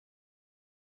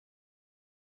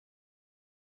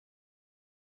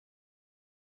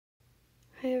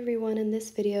Hi everyone, in this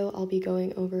video I'll be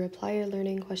going over Apply Your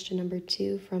Learning question number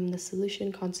 2 from the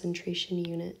Solution Concentration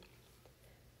Unit.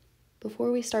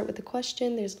 Before we start with the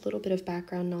question, there's a little bit of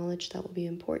background knowledge that will be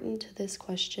important to this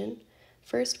question.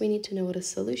 First, we need to know what a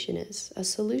solution is. A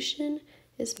solution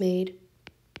is made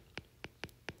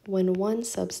when one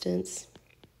substance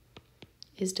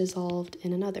is dissolved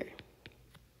in another.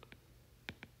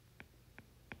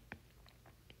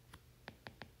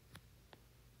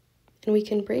 And we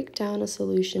can break down a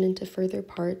solution into further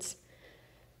parts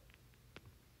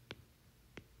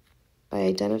by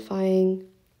identifying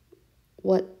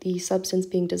what the substance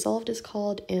being dissolved is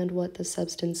called and what the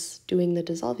substance doing the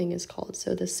dissolving is called.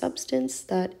 So the substance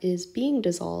that is being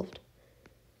dissolved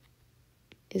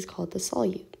is called the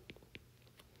solute.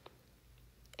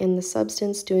 And the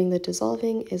substance doing the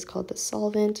dissolving is called the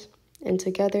solvent. And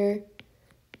together,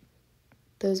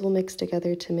 those will mix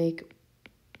together to make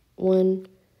one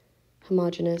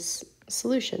homogeneous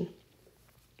solution.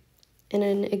 And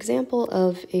an example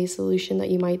of a solution that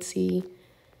you might see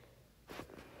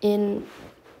in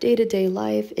day-to-day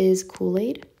life is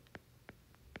Kool-Aid.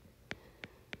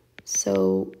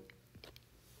 So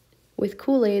with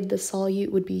Kool-Aid, the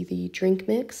solute would be the drink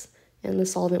mix, and the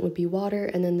solvent would be water,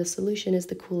 and then the solution is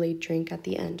the Kool-Aid drink at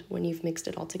the end when you've mixed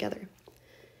it all together.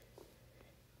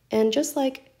 And just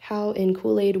like how in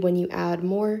Kool-Aid, when you add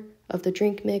more of the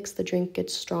drink mix, the drink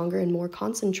gets stronger and more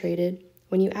concentrated.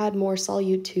 When you add more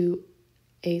solute to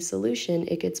a solution,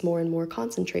 it gets more and more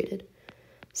concentrated.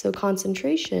 So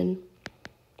concentration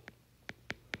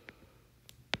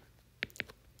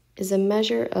is a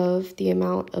measure of the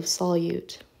amount of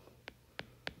solute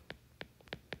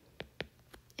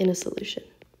in a solution.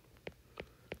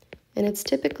 And it's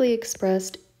typically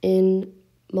expressed in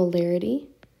molarity,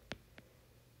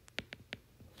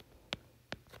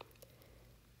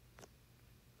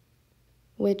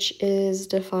 which is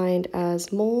defined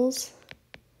as moles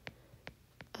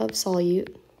of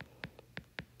solute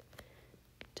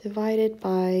divided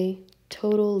by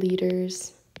total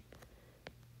liters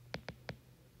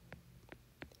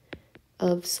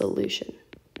of solution.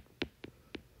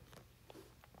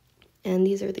 And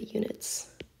these are the units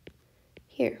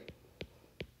here.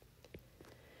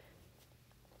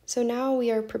 So now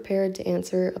we are prepared to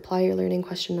answer Apply Your Learning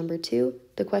question number 2.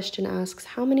 The question asks,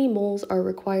 how many moles are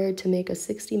required to make a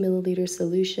 60 milliliter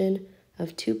solution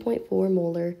of 2.4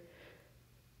 molar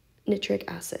nitric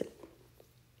acid?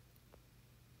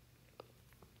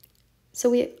 So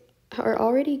we are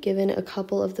already given a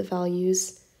couple of the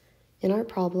values in our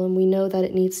problem. We know that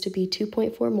it needs to be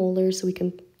 2.4 molar, so we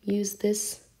can use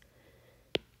this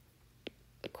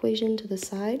equation to the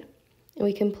side, and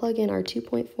we can plug in our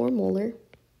 2.4 molar.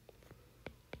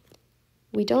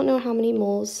 We don't know how many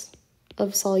moles of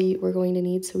solute we're going to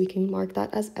need, so we can mark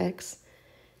that as X.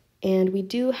 And we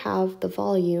do have the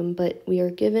volume, but we are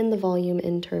given the volume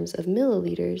in terms of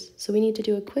milliliters, so we need to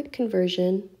do a quick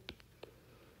conversion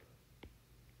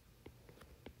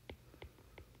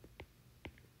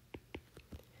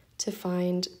to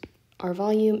find our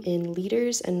volume in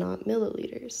liters and not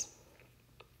milliliters,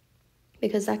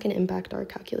 because that can impact our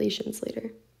calculations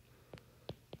later.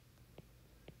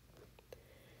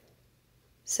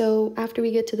 So after we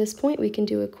get to this point, we can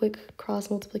do a quick cross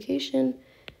multiplication.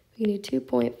 We can do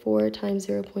 2.4 times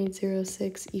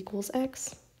 0.06 equals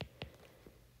x,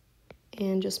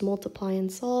 and just multiply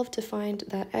and solve to find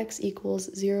that x equals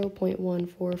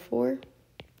 0.144.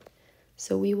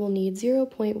 So we will need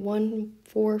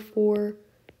 0.144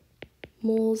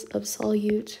 moles of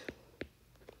solute,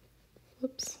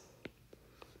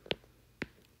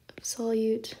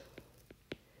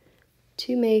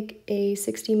 to make a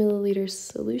 60 milliliter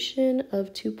solution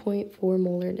of 2.4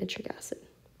 molar nitric acid.